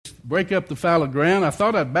break up the fallow ground. I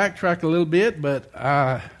thought I'd backtrack a little bit, but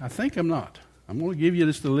I think I'm not. I'm going to give you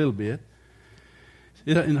just a little bit.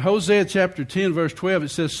 In Hosea chapter 10, verse 12, it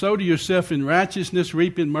says, sow to yourself in righteousness,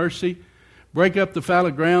 reap in mercy. Break up the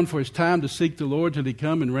fallow ground, for it's time to seek the Lord till he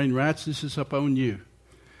come and rain righteousness upon you.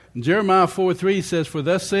 In Jeremiah 4:3 says, for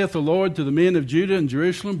thus saith the Lord to the men of Judah and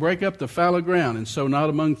Jerusalem, break up the fallow ground, and sow not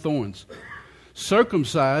among thorns.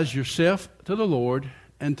 Circumcise yourself to the Lord,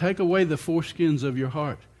 and take away the foreskins of your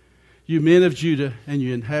heart, you men of Judah and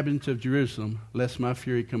you inhabitants of Jerusalem, lest my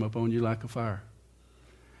fury come upon you like a fire,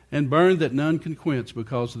 and burn that none can quench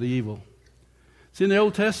because of the evil. See, in the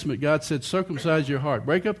Old Testament, God said, circumcise your heart,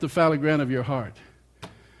 break up the fallow ground of your heart.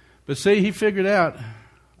 But see, he figured out,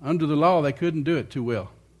 under the law, they couldn't do it too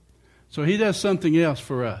well. So he does something else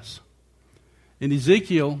for us. In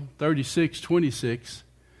Ezekiel 36:26,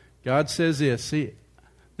 God says this. See,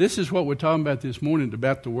 this is what we're talking about this morning,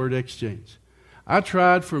 about the word exchange. I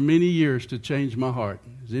tried for many years to change my heart.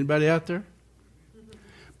 Is anybody out there?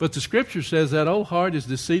 But the scripture says that old heart is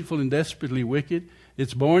deceitful and desperately wicked.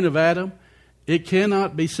 It's born of Adam. It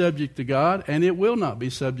cannot be subject to God, and it will not be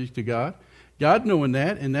subject to God. God knowing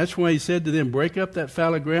that, and that's why he said to them, break up that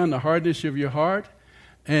fallow ground, the hardness of your heart,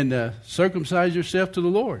 and circumcise yourself to the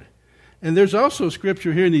Lord. And there's also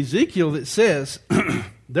scripture here in Ezekiel that says,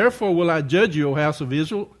 therefore will I judge you, O house of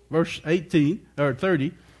Israel, verse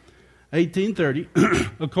 18:30,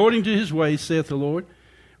 according to his ways, saith the Lord,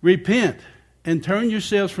 repent and turn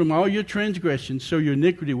yourselves from all your transgressions, so your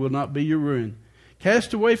iniquity will not be your ruin.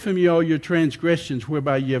 Cast away from you all your transgressions,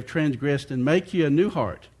 whereby ye have transgressed, and make ye a new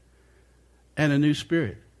heart and a new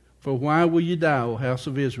spirit. For why will ye die, O house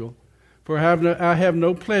of Israel? For I have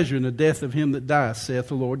no pleasure in the death of him that dieth, saith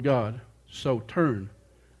the Lord God. So turn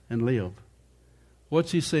and live.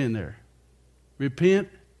 What's he saying there? Repent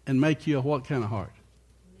and make you a what kind of heart?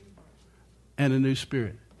 And a new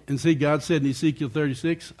spirit. And see, God said in Ezekiel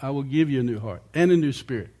 36, I will give you a new heart and a new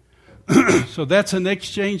spirit. So that's an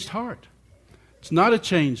exchanged heart. It's not a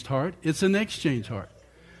changed heart. It's an exchanged heart.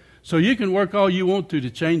 So you can work all you want to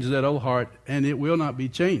change that old heart, and it will not be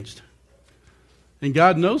changed. And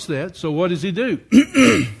God knows that, so what does he do?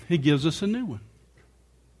 He gives us a new one.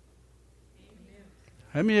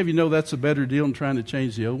 How many of you know that's a better deal than trying to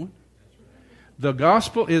change the old one? The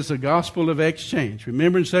gospel is a gospel of exchange.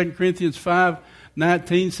 Remember in 2 Corinthians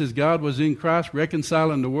 5:19 says God was in Christ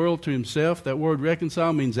reconciling the world to himself. That word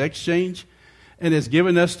reconcile means exchange, and has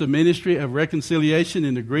given us the ministry of reconciliation.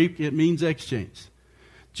 In the Greek, it means exchange.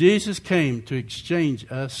 Jesus came to exchange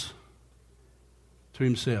us to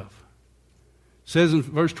himself. It says in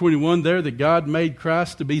verse 21 there that God made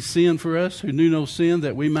Christ to be sin for us who knew no sin,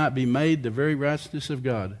 that we might be made the very righteousness of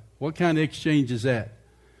God. What kind of exchange is that?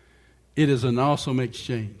 It is an awesome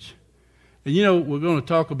exchange. And you know, we're going to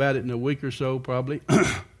talk about it in a week or so probably.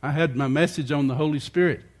 I had my message on the Holy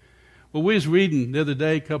Spirit. Well, we was reading the other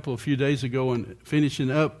day, a few days ago, and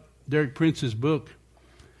finishing up Derek Prince's book.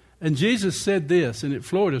 And Jesus said this, and it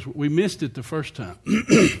floored us. We missed it the first time.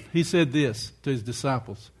 He said this to his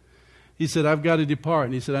disciples. He said, I've got to depart.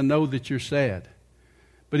 And he said, I know that you're sad.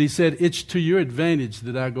 But he said, it's to your advantage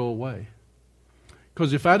that I go away.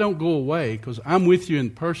 Because if I don't go away, because I'm with you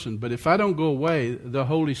in person, but if I don't go away, the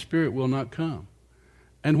Holy Spirit will not come.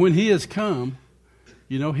 And when he has come,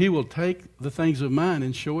 you know, he will take the things of mine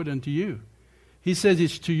and show it unto you. He says,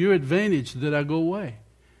 it's to your advantage that I go away.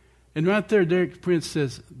 And right there, Derek Prince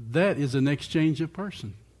says, that is an exchange of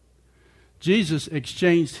person. Jesus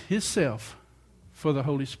exchanged himself for the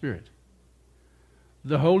Holy Spirit.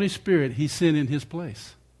 The Holy Spirit he sent in his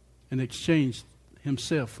place and exchanged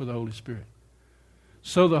himself for the Holy Spirit.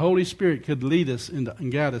 So the Holy Spirit could lead us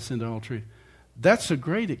and guide us into all truth. That's a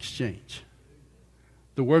great exchange.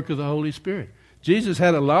 The work of the Holy Spirit. Jesus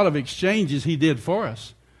had a lot of exchanges he did for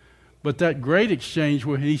us. But that great exchange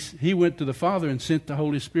where he went to the Father and sent the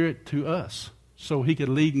Holy Spirit to us so he could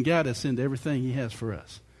lead and guide us into everything he has for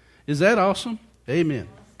us. Is that awesome? Amen.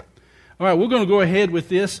 All right, we're going to go ahead with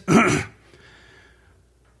this.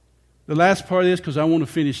 The last part of this, because I want to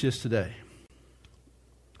finish this today.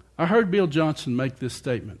 I heard Bill Johnson make this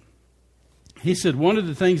statement. He said, one of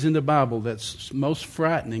the things in the Bible that's most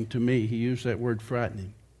frightening to me, he used that word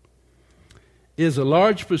frightening, is a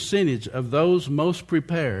large percentage of those most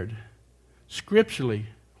prepared scripturally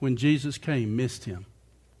when Jesus came missed him.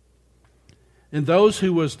 And those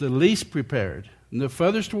who was the least prepared and the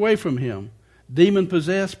furthest away from him,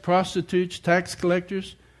 demon-possessed, prostitutes, tax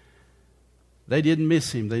collectors, they didn't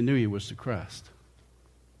miss him. They knew he was the Christ.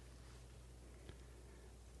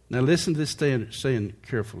 Now listen to this saying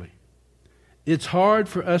carefully. It's hard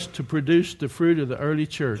for us to produce the fruit of the early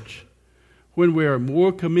church when we are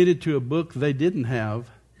more committed to a book they didn't have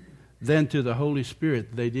than to the Holy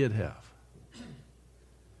Spirit they did have.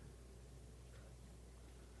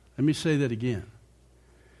 Let me say that again.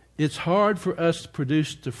 It's hard for us to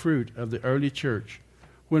produce the fruit of the early church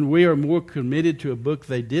when we are more committed to a book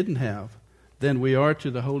they didn't have than we are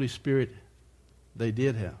to the Holy Spirit they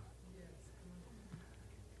did have.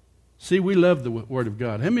 See, we love the Word of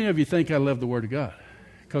God. How many of you think I love the Word of God?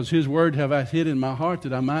 Because His Word have I hid in my heart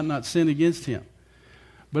that I might not sin against Him.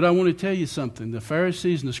 But I want to tell you something. The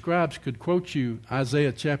Pharisees and the scribes could quote you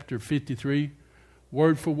Isaiah chapter 53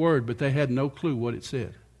 word for word, but they had no clue what it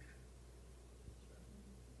said.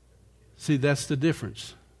 See, that's the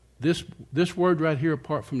difference. This word right here,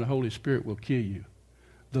 apart from the Holy Spirit, will kill you.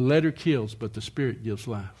 The letter kills, but the Spirit gives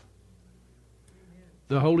life.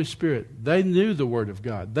 The Holy Spirit, they knew the Word of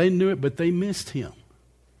God. They knew it, but they missed Him.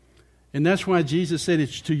 And that's why Jesus said,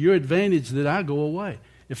 it's to your advantage that I go away.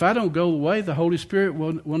 If I don't go away, the Holy Spirit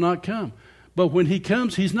will not come. But when He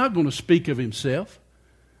comes, He's not going to speak of Himself,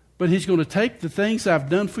 but He's going to take the things I've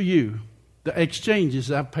done for you, the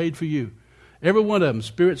exchanges I've paid for you. Every one of them,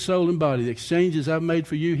 spirit, soul, and body, the exchanges I've made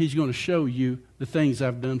for you, He's going to show you the things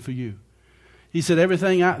I've done for you. He said,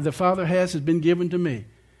 everything the Father has been given to me.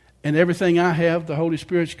 And everything I have, the Holy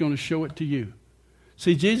Spirit's going to show it to you.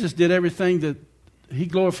 See, Jesus did everything that He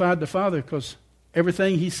glorified the Father because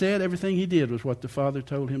everything He said, everything He did was what the Father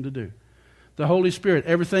told Him to do. The Holy Spirit,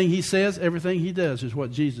 everything He says, everything He does is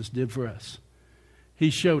what Jesus did for us.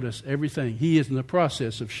 He showed us everything. He is in the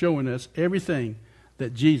process of showing us everything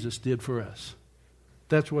that Jesus did for us.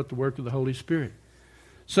 That's what the work of the Holy Spirit.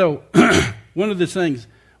 So, one of the things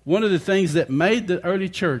that made the early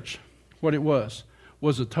church what it was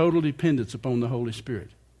a total dependence upon the Holy Spirit.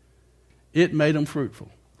 It made them fruitful.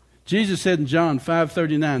 Jesus said in John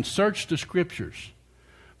 5:39, search the Scriptures,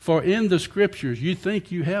 for in the Scriptures you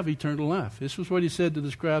think you have eternal life. This was what He said to the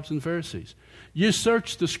scribes and Pharisees. You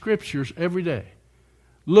search the Scriptures every day,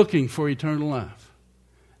 looking for eternal life.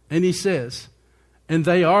 And He says, and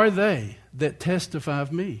they are they that testify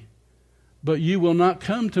of me. But you will not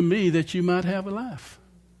come to me that you might have a life.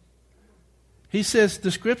 He says the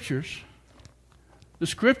Scriptures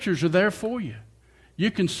are there for you. You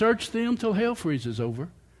can search them till hell freezes over,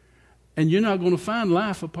 and you're not going to find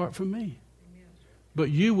life apart from me. But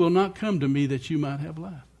you will not come to me that you might have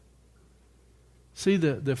life. See,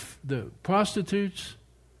 the prostitutes,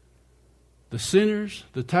 the sinners,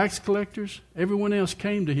 the tax collectors, everyone else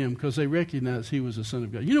came to Him because they recognized He was the Son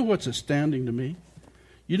of God. You know what's astounding to me?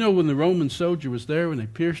 You know when the Roman soldier was there, when they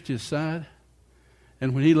pierced His side,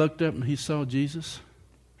 and when he looked up and he saw Jesus,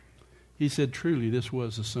 he said, truly, this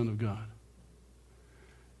was the Son of God.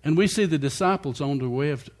 And we see the disciples on the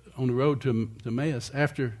road to Emmaus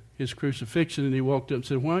after His crucifixion, and He walked up and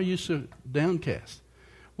said, why are you so downcast?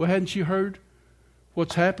 Well, hadn't you heard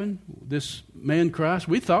what's happened? This man Christ,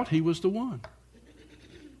 we thought He was the one.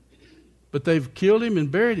 But they've killed Him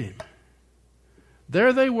and buried Him.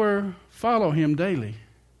 There they were, follow Him daily,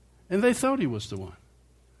 and they thought He was the one.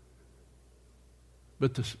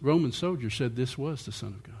 But the Roman soldier said this was the Son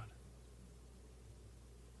of God.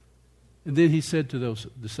 And then He said to those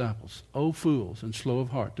disciples, O fools and slow of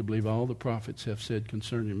heart to believe all the prophets have said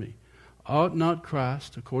concerning me. Ought not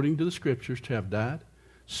Christ, according to the Scriptures, to have died,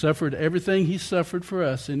 suffered everything He suffered for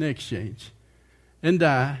us in exchange, and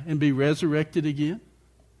die and be resurrected again?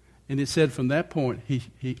 And it said from that point,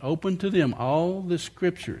 he opened to them all the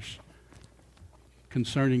Scriptures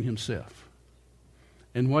concerning Himself.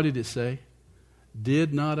 And what did it say?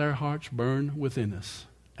 Did not our hearts burn within us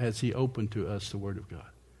as He opened to us the Word of God?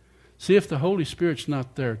 See, if the Holy Spirit's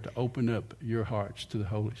not there to open up your hearts to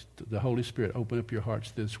the Holy Spirit, open up your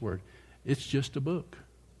hearts to this Word, it's just a book.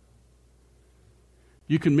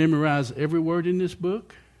 You can memorize every word in this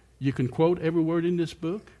book. You can quote every word in this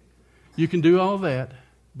book. You can do all that,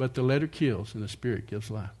 but the letter kills and the Spirit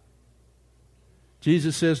gives life.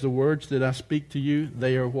 Jesus says the words that I speak to you,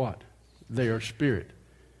 they are what? They are spirit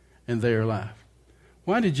and they are life.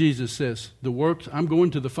 Why did Jesus says the works, I'm going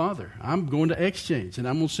to the Father. I'm going to exchange and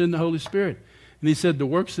I'm going to send the Holy Spirit. And He said, the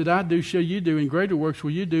works that I do shall you do, and greater works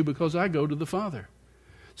will you do because I go to the Father.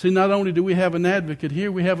 See, not only do we have an advocate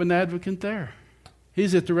here, we have an advocate there.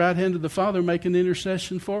 He's at the right hand of the Father making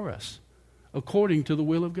intercession for us according to the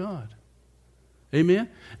will of God. Amen?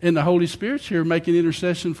 And the Holy Spirit's here making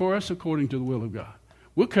intercession for us according to the will of God.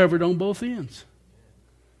 We're covered on both ends.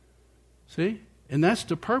 See? And that's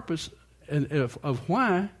the purpose of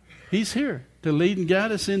why He's here, to lead and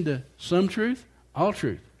guide us into some truth, all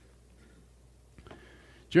truth.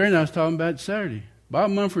 Jerry and I was talking about it Saturday.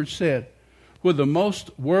 Bob Mumford said, where the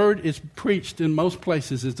most word is preached in most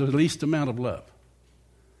places is the least amount of love.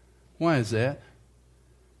 Why is that?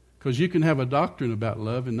 Because you can have a doctrine about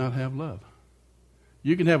love and not have love.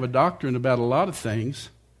 You can have a doctrine about a lot of things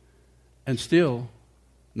and still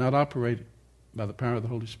not operate by the power of the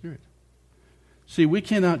Holy Spirit. See, we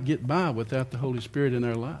cannot get by without the Holy Spirit in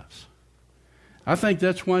our lives. I think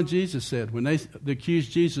that's why Jesus said, when they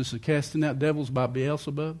accused Jesus of casting out devils by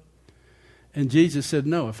Beelzebub, and Jesus said,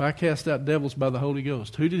 no, if I cast out devils by the Holy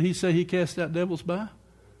Ghost, who did he say he cast out devils by?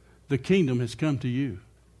 The kingdom has come to you.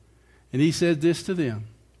 And he said this to them.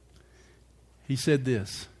 He said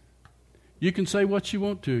this, you can say what you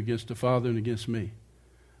want to against the Father and against me,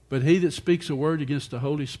 but he that speaks a word against the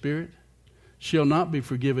Holy Spirit shall not be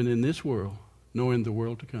forgiven in this world, nor in the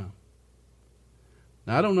world to come.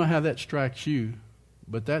 Now, I don't know how that strikes you,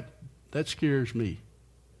 but that scares me.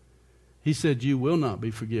 He said, you will not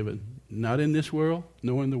be forgiven, not in this world,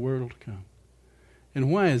 nor in the world to come. And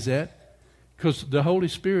why is that? Because the Holy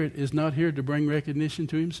Spirit is not here to bring recognition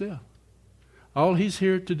to himself. All he's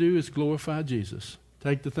here to do is glorify Jesus.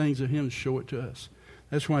 Take the things of him and show it to us.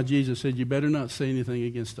 That's why Jesus said, you better not say anything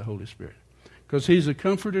against the Holy Spirit. Because he's a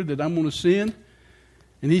comforter that I'm going to send.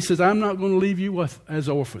 And he says, I'm not going to leave you as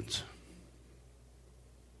orphans.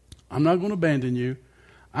 I'm not going to abandon you.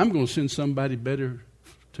 I'm going to send somebody better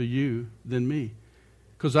to you than me.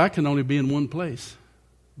 Because I can only be in one place.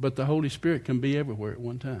 But the Holy Spirit can be everywhere at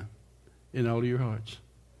one time. In all of your hearts.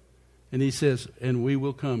 And he says, and we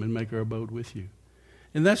will come and make our abode with you.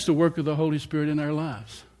 And that's the work of the Holy Spirit in our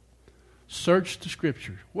lives. Search the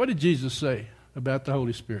Scripture. What did Jesus say about the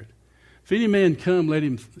Holy Spirit? If any man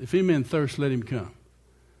if any man thirst, let him come.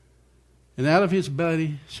 And out of his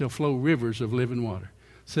belly shall flow rivers of living water.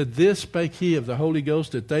 Said, this spake he of the Holy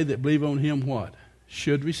Ghost, that they that believe on him what?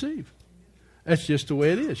 Should receive. That's just the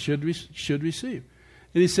way it is. Should receive.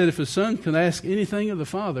 And he said, if a son can ask anything of the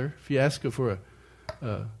Father, if you ask for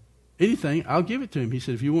anything, I'll give it to him. He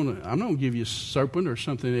said, if you want to, I'm not going to give you a serpent or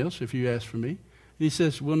something else if you ask for me. And he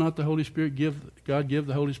says, will not the Holy Spirit God give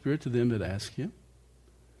the Holy Spirit to them that ask him?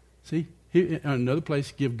 See, another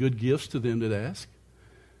place, give good gifts to them that ask.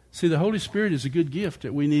 See, the Holy Spirit is a good gift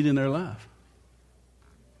that we need in our life.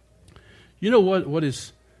 You know what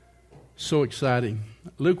is so exciting?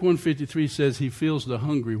 Luke 1:53 says he fills the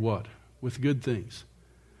hungry what? With good things.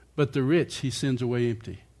 But the rich he sends away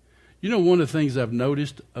empty. You know, one of the things I've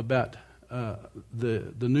noticed about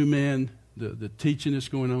the new man, the teaching that's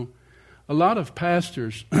going on, a lot of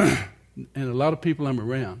pastors and a lot of people I'm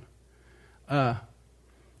around,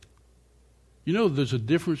 you know, there's a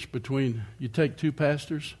difference between, you take two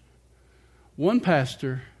pastors. One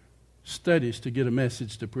pastor studies to get a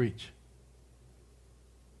message to preach.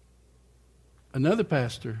 Another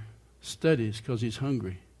pastor studies because he's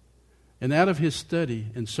hungry. And out of his study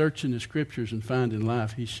and searching the Scriptures and finding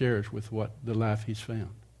life, he shares with the life he's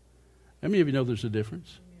found. How many of you know there's a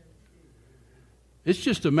difference? It's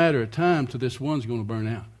just a matter of time till this one's going to burn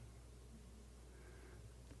out.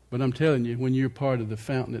 But I'm telling you, when you're part of the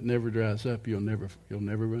fountain that never dries up, you'll never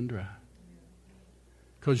run dry.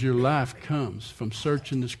 Because your life comes from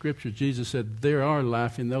searching the Scriptures. Jesus said, there are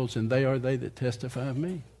life in those, and they are they that testify of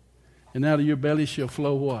me. And out of your belly shall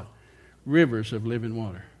flow what? Rivers of living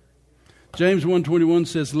water. James 1:21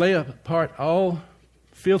 says, lay apart all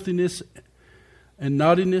filthiness and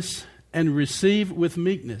naughtiness, and receive with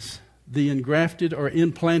meekness the engrafted or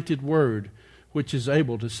implanted word, which is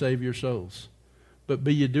able to save your souls. But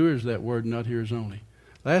be ye doers of that word, not hearers only.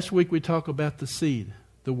 Last week we talked about the seed.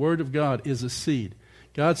 The word of God is a seed.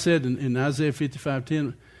 God said in Isaiah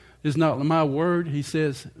 55:10, is not my word, he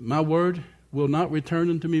says, my word will not return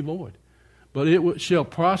unto me void. But it shall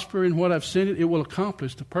prosper in what I've sent it. It will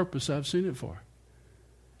accomplish the purpose I've sent it for.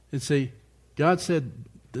 And see, God said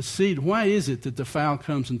the seed, why is it that the fowl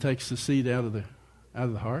comes and takes the seed out of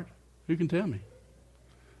the heart? Who can tell me?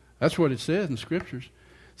 That's what it says in Scriptures.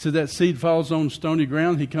 So that seed falls on stony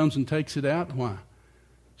ground, he comes and takes it out. Why?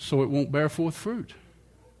 So it won't bear forth fruit.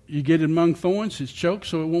 You get it among thorns, it's choked,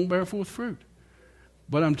 so it won't bear forth fruit.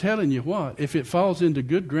 But I'm telling you what, if it falls into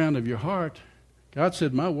good ground of your heart, God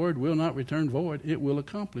said, my word will not return void. It will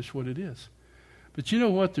accomplish what it is. But you know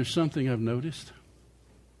what? There's something I've noticed.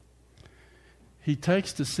 He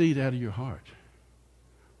takes the seed out of your heart.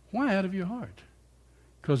 Why out of your heart?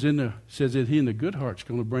 Because says that he in the good heart's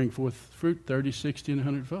going to bring forth fruit 30, 60, and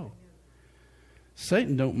 100-fold.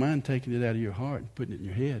 Satan don't mind taking it out of your heart and putting it in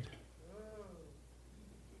your head.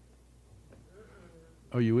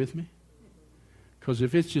 Are you with me? Because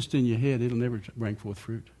if it's just in your head, it'll never bring forth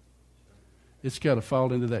fruit. It's got to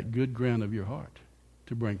fall into that good ground of your heart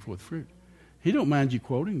to bring forth fruit. He don't mind you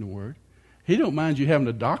quoting the word. He don't mind you having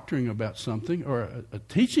a doctrine about something or a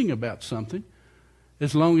teaching about something,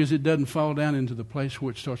 as long as it doesn't fall down into the place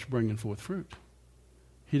where it starts bringing forth fruit.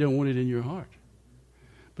 He don't want it in your heart.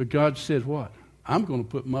 But God said what? I'm going to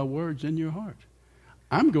put my words in your heart.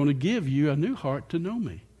 I'm going to give you a new heart to know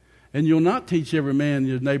me. And you'll not teach every man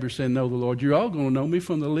your neighbor saying, know the Lord. You're all going to know me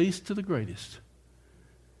from the least to the greatest.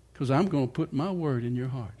 Because I'm going to put my word in your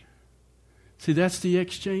heart. See, that's the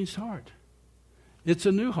exchanged heart. It's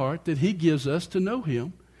a new heart that he gives us to know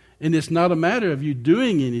him. And it's not a matter of you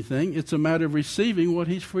doing anything. It's a matter of receiving what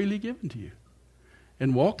he's freely given to you.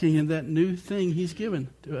 And walking in that new thing he's given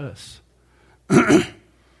to us.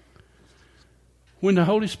 When the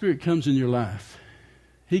Holy Spirit comes in your life,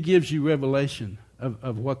 he gives you revelation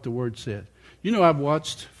of what the Word said. You know, I've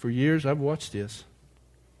watched this.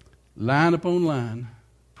 Line upon line,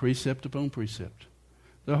 precept upon precept.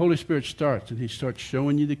 The Holy Spirit starts, and he starts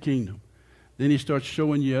showing you the kingdom. Then he starts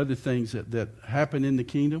showing you other things that happen in the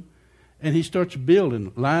kingdom. And he starts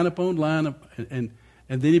building line upon line, and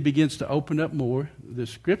then he begins to open up more. The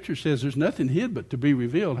Scripture says there's nothing hid but to be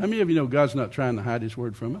revealed. How many of you know God's not trying to hide his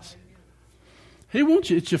Word from us? He wants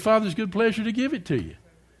you. It's your Father's good pleasure to give it to you.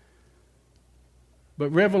 But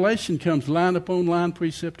revelation comes line upon line,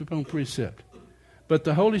 precept upon precept. But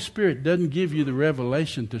the Holy Spirit doesn't give you the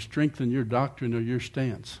revelation to strengthen your doctrine or your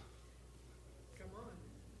stance. Come on.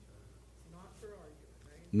 Not for argument.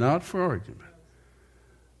 Right? Not for argument.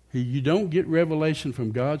 You don't get revelation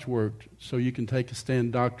from God's Word so you can take a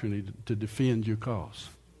stand doctrinally to defend your cause.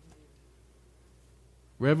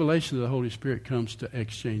 Revelation of the Holy Spirit comes to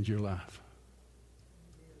exchange your life.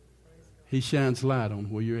 He shines light on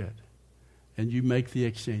where you're at. And you make the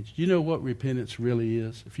exchange. You know what repentance really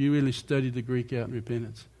is? If you really study the Greek out in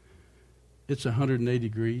repentance, it's 180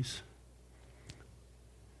 degrees.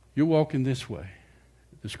 You're walking this way.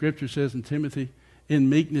 The Scripture says in Timothy, in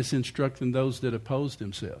meekness instructing those that oppose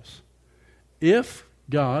themselves. If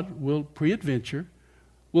God will peradventure,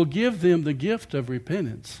 will give them the gift of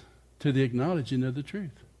repentance to the acknowledging of the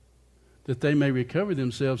truth, that they may recover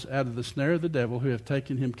themselves out of the snare of the devil who have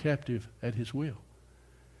taken him captive at his will.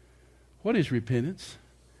 What is repentance?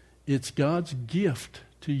 It's God's gift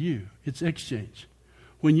to you. It's exchange.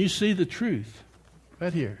 When you see the truth,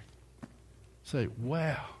 right here, say,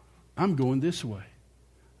 wow, I'm going this way.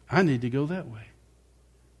 I need to go that way.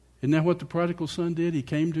 Isn't that what the prodigal son did? He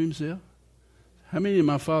came to himself. How many in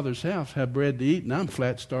my father's house have bread to eat and I'm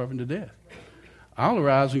flat starving to death? I'll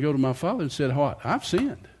arise and go to my father and say, what? I've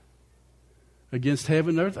sinned against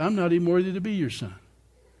heaven and earth. I'm not even worthy to be your son.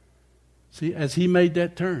 See, as he made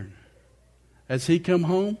that turn, as he come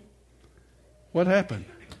home, what happened?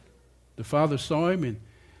 The father saw him and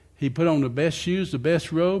he put on the best shoes, the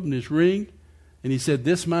best robe and his ring. And he said,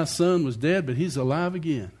 this my son was dead, but he's alive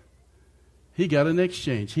again. He got an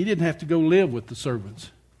exchange. He didn't have to go live with the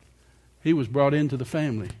servants. He was brought into the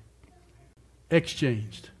family.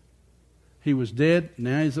 Exchanged. He was dead,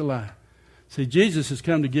 now he's alive. See, Jesus has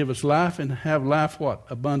come to give us life and have life what?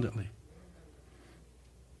 Abundantly.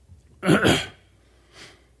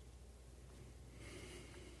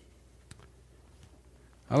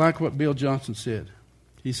 I like what Bill Johnson said.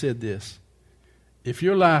 He said this, if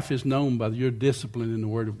your life is known by your discipline in the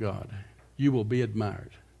Word of God, you will be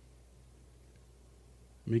admired.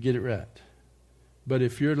 Let me get it right. But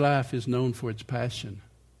if your life is known for its passion,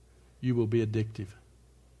 you will be addictive.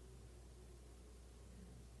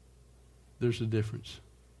 There's a difference.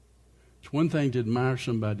 It's one thing to admire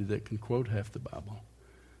somebody that can quote half the Bible.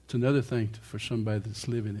 It's another thing for somebody that's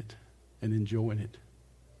living it and enjoying it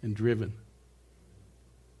and driven.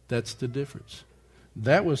 That's the difference.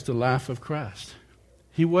 That was the life of Christ.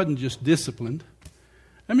 He wasn't just disciplined.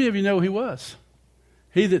 How many of you know he was?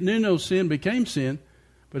 He that knew no sin became sin.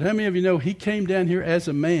 But how many of you know he came down here as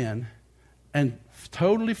a man and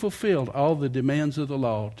totally fulfilled all the demands of the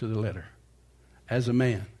law to the letter as a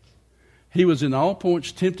man? He was in all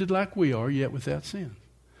points tempted like we are, yet without sin.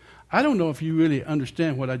 I don't know if you really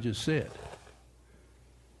understand what I just said.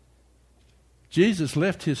 Jesus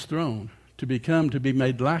left his throne to be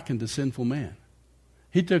made like unto sinful man.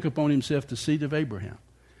 He took upon himself the seed of Abraham.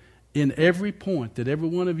 In every point that every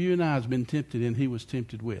one of you and I has been tempted in, he was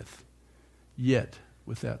tempted with, yet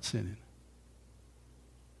without sinning,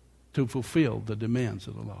 to fulfill the demands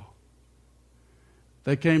of the law.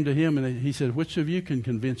 They came to him and he said, which of you can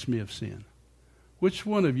convince me of sin? Which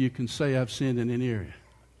one of you can say I've sinned in any area?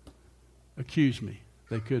 Accuse me.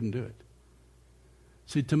 They couldn't do it.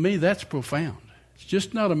 See, to me, that's profound. It's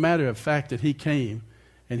just not a matter of fact that he came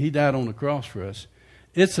and he died on the cross for us.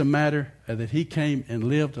 It's a matter that he came and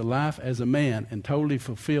lived a life as a man and totally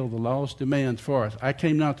fulfilled the law's demands for us. I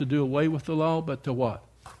came not to do away with the law, but to what?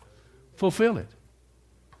 Fulfill it.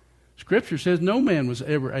 Scripture says no man was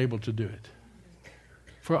ever able to do it.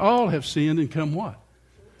 For all have sinned and come what?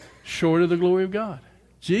 Short of the glory of God.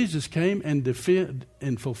 Jesus came and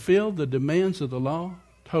fulfilled the demands of the law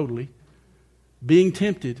totally, being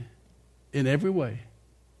tempted in every way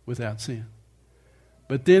without sin.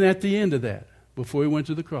 But then at the end of that, before he went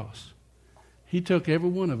to the cross, he took every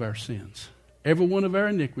one of our sins, every one of our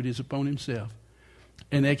iniquities upon himself,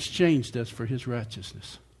 and exchanged us for his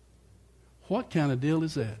righteousness. What kind of deal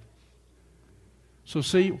is that? So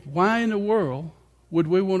see, why in the world would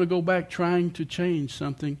we want to go back trying to change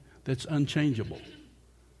something that's unchangeable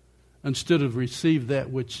instead of receive that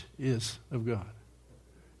which is of God?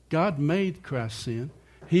 God made Christ sin.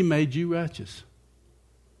 He made you righteous.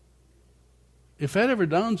 If that ever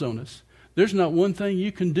dawns on us, there's not one thing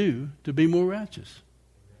you can do to be more righteous.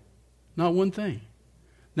 Not one thing.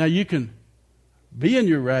 Now you can be in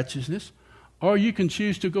your righteousness, or you can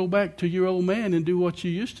choose to go back to your old man and do what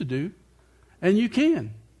you used to do, and you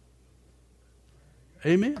can.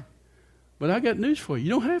 Amen. But I got news for you. You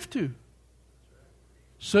don't have to.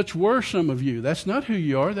 Such were some of you. That's not who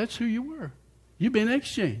you are. That's who you were. You've been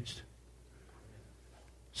exchanged.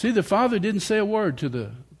 See, the father didn't say a word to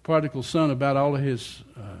the prodigal son about all of his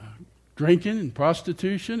drinking and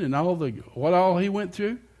prostitution and what all he went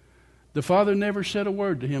through. The father never said a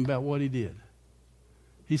word to him about what he did.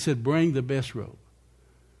 He said, bring the best robe.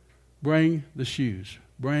 Bring the shoes.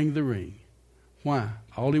 Bring the ring. Why?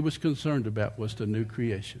 All he was concerned about was the new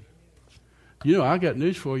creation. You know, I got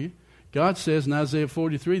news for you. God says in Isaiah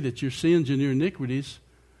 43 that your sins and your iniquities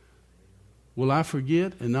will I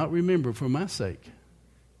forget and not remember for my sake.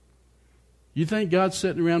 You think God's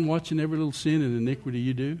sitting around watching every little sin and iniquity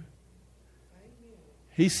you do?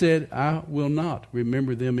 He said, I will not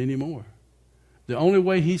remember them anymore. The only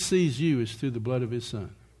way he sees you is through the blood of his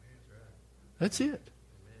son. That's it.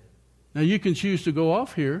 Now you can choose to go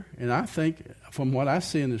off here, and I think from what I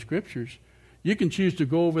see in the scriptures, you can choose to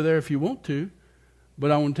go over there if you want to,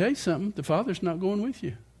 but I want to tell you something, the Father's not going with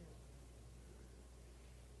you.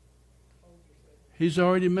 He's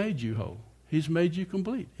already made you whole. He's made you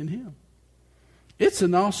complete in him. It's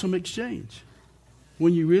an awesome exchange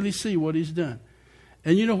when you really see what he's done.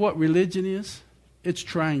 And you know what religion is? It's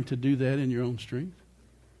trying to do that in your own strength.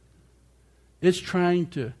 It's trying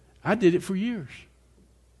to. I did it for years.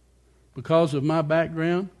 Because of my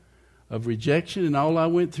background of rejection and all I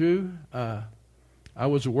went through, I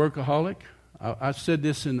was a workaholic. I said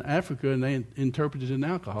this in Africa, and they interpreted an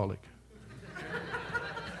alcoholic.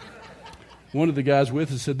 One of the guys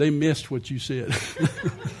with us said they missed what you said.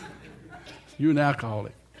 You're an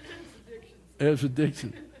alcoholic. It was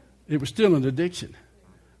addiction. It was still an addiction.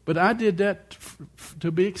 But I did that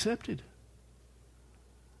to be accepted.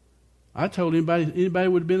 I told anybody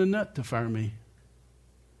would have been a nut to fire me.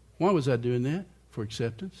 Why was I doing that? For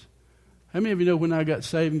acceptance. How many of you know when I got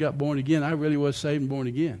saved and got born again, I really was saved and born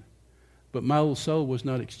again. But my old soul was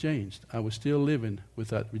not exchanged. I was still living with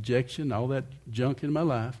that rejection, all that junk in my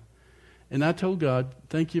life. And I told God,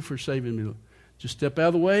 thank you for saving me. Just step out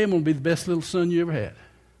of the way. I'm going to be the best little son you ever had.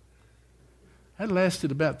 That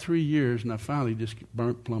lasted about 3 years, and I finally just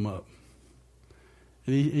burnt plumb up.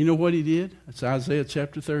 And you know what he did? It's Isaiah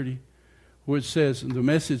chapter 30, where it says, and the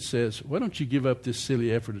message says, why don't you give up this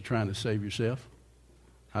silly effort of trying to save yourself?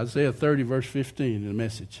 Isaiah 30, verse 15 in the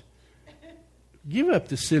message. Give up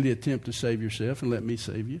this silly attempt to save yourself and let me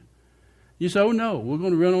save you. You say, oh no, we're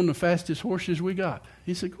going to run on the fastest horses we got.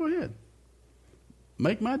 He said, go ahead.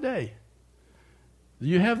 Make my day. Do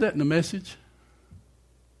you have that in the message?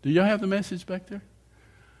 Do y'all have the message back there?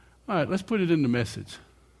 All right, let's put it in the message.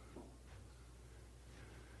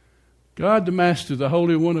 God the Master, the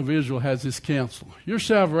Holy One of Israel, has this counsel. Your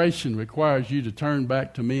salvation requires you to turn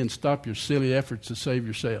back to me and stop your silly efforts to save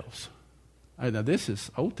yourselves. Hey, now this is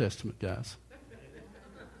Old Testament, guys.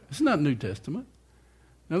 It's not New Testament.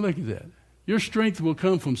 Now look at that. Your strength will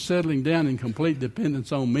come from settling down in complete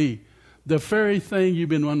dependence on me, the very thing you've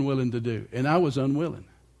been unwilling to do. And I was unwilling.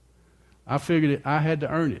 I figured I had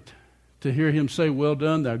to earn it to hear him say, well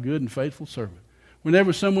done, thou good and faithful servant.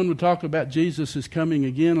 Whenever someone would talk about Jesus is coming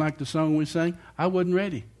again, like the song we sang, I wasn't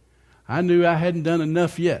ready. I knew I hadn't done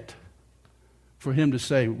enough yet for him to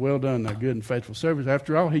say, well done, thou good and faithful servant.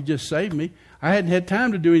 After all, he just saved me. I hadn't had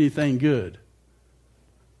time to do anything good.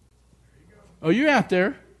 Oh, you're out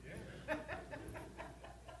there.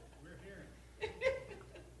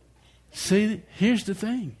 See, here's the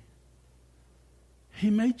thing.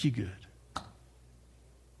 He made you good.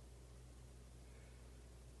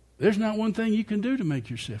 There's not one thing you can do to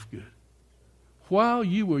make yourself good. While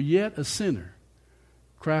you were yet a sinner,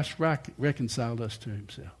 Christ reconciled us to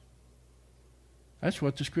himself. That's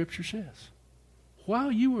what the scripture says.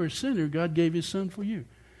 While you were a sinner, God gave his son for you.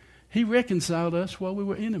 He reconciled us while we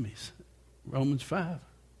were enemies. Romans 5,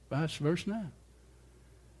 verse 9.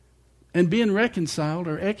 And being reconciled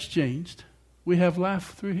or exchanged, we have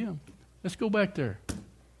life through him. Let's go back there.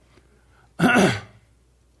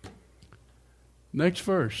 Next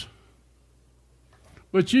verse.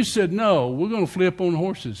 But you said, no, we're going to flip on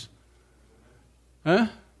horses. Huh?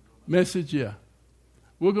 Message, yeah.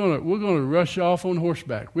 We're going to rush off on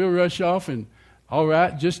horseback. We'll rush off and, all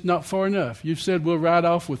right, just not far enough. You've said we'll ride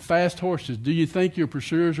off with fast horses. Do you think your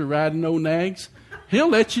pursuers are riding old nags? He'll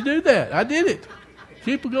let you do that. I did it.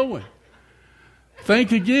 Keep going.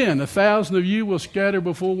 Think again. 1,000 of you will scatter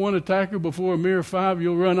before one attacker. Before a mere 5,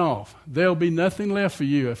 you'll run off. There'll be nothing left for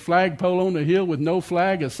you. A flagpole on the hill with no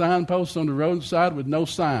flag. A signpost on the roadside with no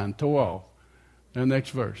sign. Tore off. Now,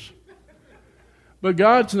 next verse. But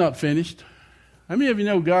God's not finished. How many of you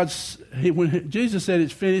know when Jesus said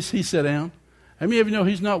it's finished, he sat down? How many of you know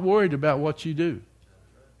he's not worried about what you do?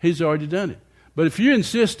 He's already done it. But if you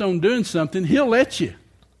insist on doing something, he'll let you.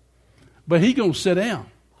 But he's going to sit down.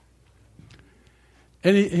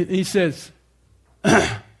 And he says,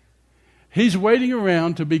 he's waiting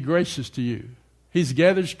around to be gracious to you. He's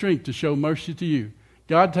gathered strength to show mercy to you.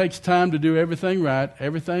 God takes time to do everything right.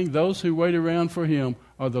 Everything. Those who wait around for him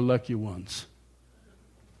are the lucky ones.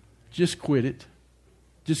 Just quit it.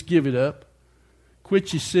 Just give it up.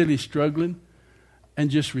 Quit your silly struggling and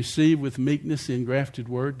just receive with meekness the engrafted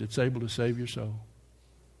word that's able to save your soul.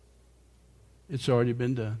 It's already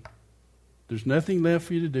been done. There's nothing left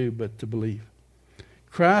for you to do but to believe.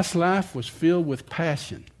 Christ's life was filled with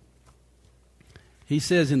passion. He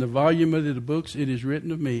says in the volume of the books, it is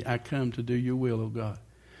written of me, I come to do your will, O God.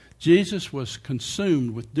 Jesus was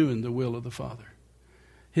consumed with doing the will of the Father.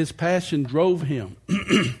 His passion drove him.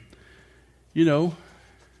 You know,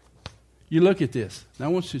 you look at this. Now I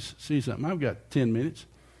want you to see something. I've got 10 minutes.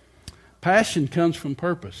 Passion comes from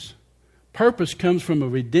purpose. Purpose comes from a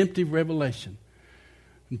redemptive revelation.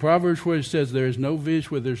 In Proverbs where it says there is no vision,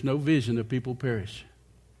 where there's no vision, the people perish.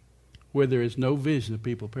 Where there is no vision, the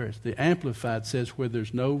people perish. The Amplified says where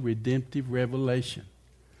there's no redemptive revelation.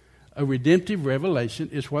 A redemptive revelation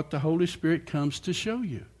is what the Holy Spirit comes to show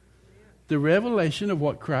you. The revelation of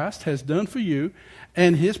what Christ has done for you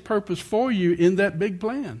and his purpose for you in that big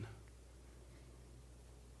plan.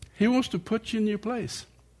 He wants to put you in your place.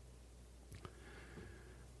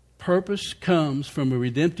 Purpose comes from a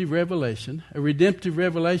redemptive revelation. A redemptive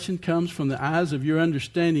revelation comes from the eyes of your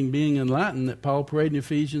understanding being enlightened that Paul prayed in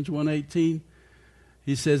Ephesians 1:18.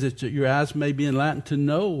 He says that your eyes may be enlightened to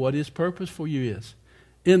know what his purpose for you is.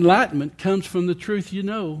 Enlightenment comes from the truth you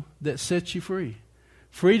know that sets you free.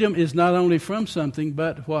 Freedom is not only from something,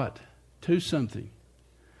 but what? To something.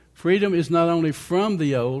 Freedom is not only from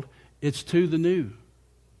the old, it's to the new.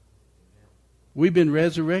 We've been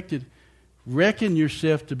resurrected. Reckon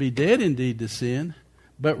yourself to be dead indeed to sin,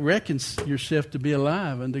 but reckon yourself to be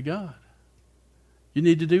alive unto God. You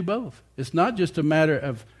need to do both. It's not just a matter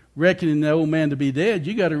of reckoning the old man to be dead.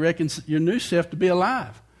 You got to reckon your new self to be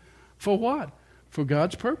alive. For what? For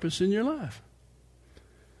God's purpose in your life.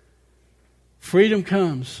 Freedom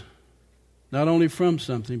comes not only from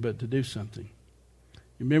something, but to do something.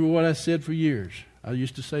 You remember what I said for years? I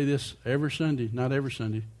used to say this every Sunday, not every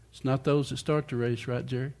Sunday. It's not those that start the race, right,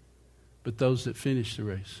 Jerry? But those that finish the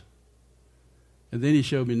race. And then he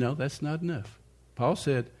showed me, no, that's not enough. Paul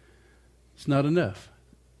said, it's not enough.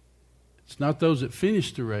 It's not those that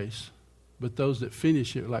finish the race, but those that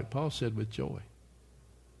finish it, like Paul said, with joy.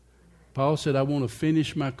 Paul said, I want to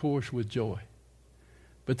finish my course with joy.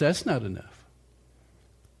 But that's not enough.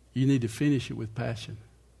 You need to finish it with passion.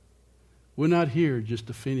 We're not here just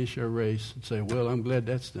to finish our race and say, well, I'm glad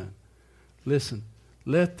that's done. Listen.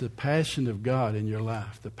 Let the passion of God in your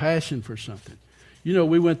life, the passion for something. You know,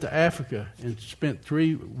 we went to Africa and spent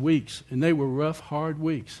 3 weeks, and they were rough, hard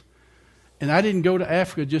weeks. And I didn't go to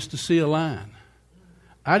Africa just to see a lion.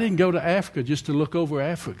 I didn't go to Africa just to look over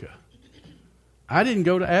Africa. I didn't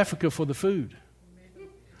go to Africa for the food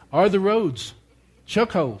or the roads,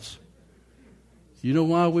 chuck holes. You know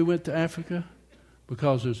why we went to Africa?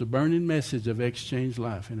 Because there's a burning message of exchanged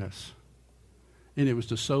life in us. And it was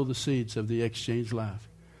to sow the seeds of the exchanged life.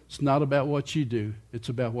 It's not about what you do. It's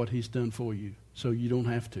about what he's done for you. So you don't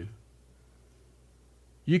have to.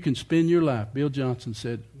 You can spend your life. Bill Johnson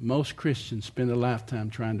said, most Christians spend a lifetime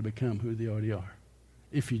trying to become who they already are.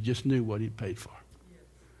 If you just knew what he paid for.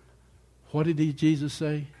 What did Jesus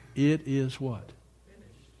say? It is what?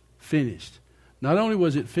 Finished. Not only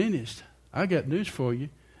was it finished, I got news for you.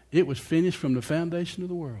 It was finished from the foundation of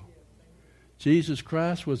the world. Jesus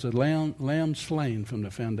Christ was a lamb slain from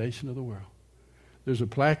the foundation of the world. There's a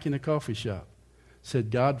plaque in a coffee shop.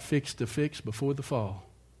 Said God fixed the fix before the fall.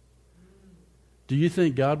 Do you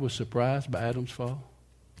think God was surprised by Adam's fall?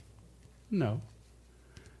 No.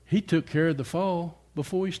 He took care of the fall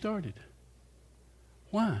before he started.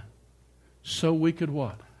 Why? So we could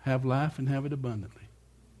what? Have life and have it abundantly.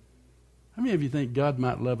 How many of you think God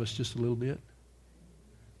might love us just a little bit?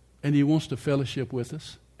 And he wants to fellowship with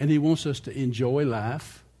us. And he wants us to enjoy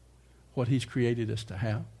life, what he's created us to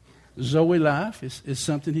have. Zoe life is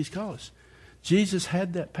something he's called us. Jesus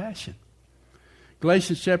had that passion.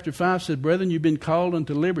 Galatians chapter 5 said, brethren, you've been called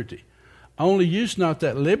unto liberty. Only use not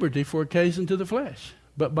that liberty for occasion to the flesh,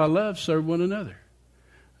 but by love serve one another.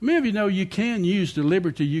 Many of you know you can use the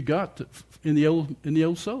liberty you got in the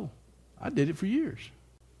old soul. I did it for years.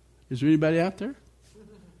 Is there anybody out there?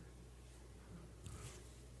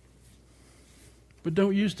 But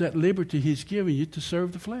don't use that liberty he's given you to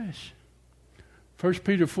serve the flesh. 1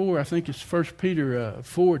 Peter 4, I think it's 1 Peter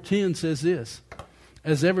 4:10 says this.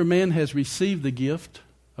 As every man has received the gift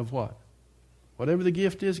of what? Whatever the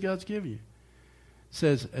gift is God's given you. It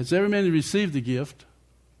says, as every man has received the gift,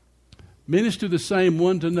 minister the same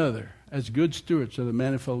one to another as good stewards of the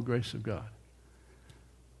manifold grace of God.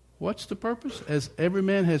 What's the purpose? As every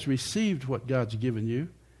man has received what God's given you,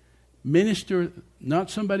 minister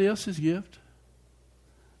not somebody else's gift,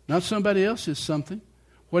 not somebody else's something.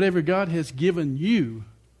 Whatever God has given you,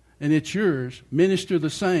 and it's yours, minister the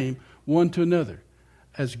same one to another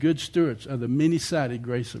as good stewards of the many-sided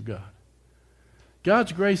grace of God.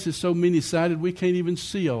 God's grace is so many-sided we can't even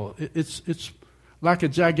see all. It's like a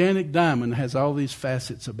gigantic diamond that has all these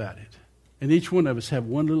facets about it. And each one of us have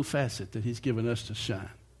one little facet that he's given us to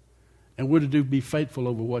shine. And we're to be faithful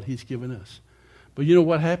over what he's given us. But you know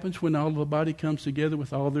what happens when all of the body comes together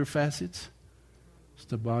with all their facets? It's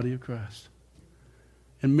the body of Christ.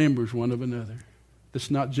 And members one of another.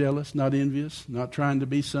 That's not jealous, not envious, not trying to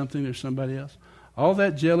be something or somebody else. All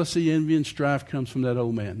that jealousy, envy, and strife comes from that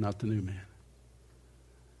old man, not the new man.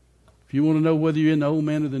 If you want to know whether you're in the old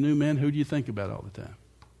man or the new man, who do you think about all the time?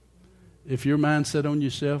 If your mind's set on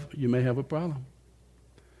yourself, you may have a problem.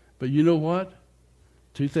 But you know what?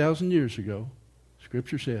 2,000 years ago,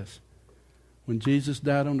 Scripture says, when Jesus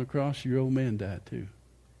died on the cross, your old man died too.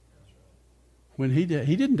 When he died,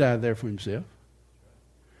 he didn't die there for himself.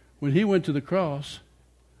 When he went to the cross,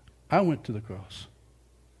 I went to the cross.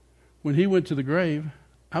 When he went to the grave,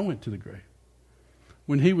 I went to the grave.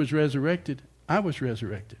 When he was resurrected, I was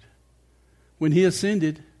resurrected. When he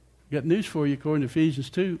ascended, got news for you according to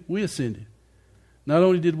Ephesians 2, we ascended. Not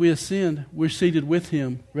only did we ascend, we're seated with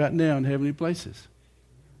him right now in heavenly places.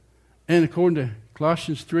 And according to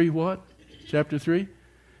Colossians 3, what? Chapter 3.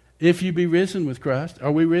 If you be risen with Christ.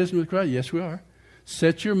 Are we risen with Christ? Yes, we are.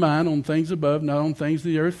 Set your mind on things above, not on things of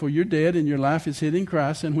the earth, for you're dead and your life is hid in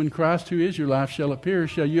Christ. And when Christ, who is your life, shall appear,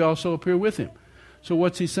 shall you also appear with him. So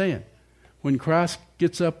what's he saying? When Christ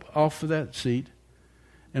gets up off of that seat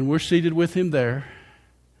and we're seated with him there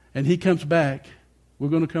and he comes back, we're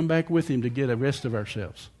going to come back with him to get the rest of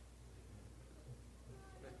ourselves.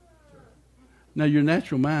 Now, your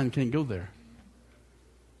natural mind can't go there.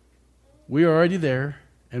 We are already there,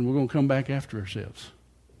 and we're going to come back after ourselves.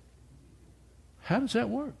 How does that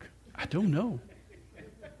work? I don't know.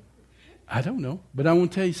 But I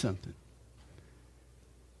want to tell you something.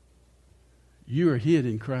 You are hid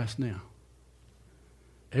in Christ now.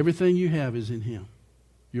 Everything you have is in him.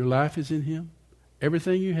 Your life is in him.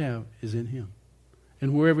 Everything you have is in him.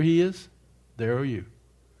 And wherever he is, there are you.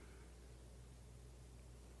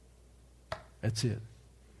 That's it.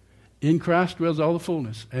 In Christ dwells all the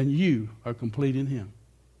fullness, and you are complete in him.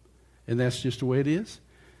 And that's just the way it is.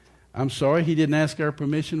 I'm sorry he didn't ask our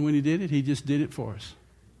permission when he did it. He just did it for us.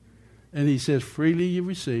 And he says, freely you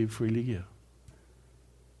receive, freely give.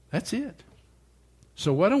 That's it.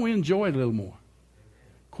 So why don't we enjoy it a little more?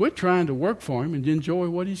 Quit trying to work for him and enjoy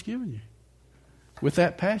what he's given you with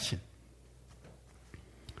that passion.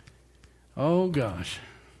 Oh, gosh.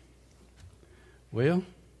 Well,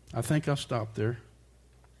 I think I'll stop there.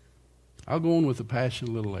 I'll go on with the passion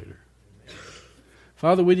a little later.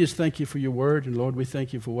 Father, we just thank you for your word, and Lord, we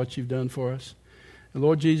thank you for what you've done for us. And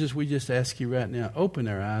Lord Jesus, we just ask you right now, open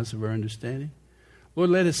our eyes of our understanding. Lord,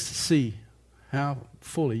 let us see how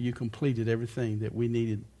fully you completed everything that we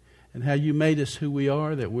needed and how you made us who we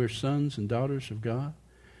are, that we're sons and daughters of God.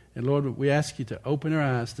 And Lord, we ask you to open our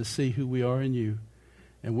eyes to see who we are in you.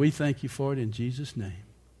 And we thank you for it in Jesus' name.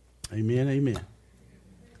 Amen, amen.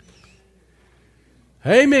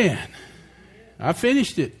 Amen. I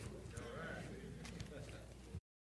finished it.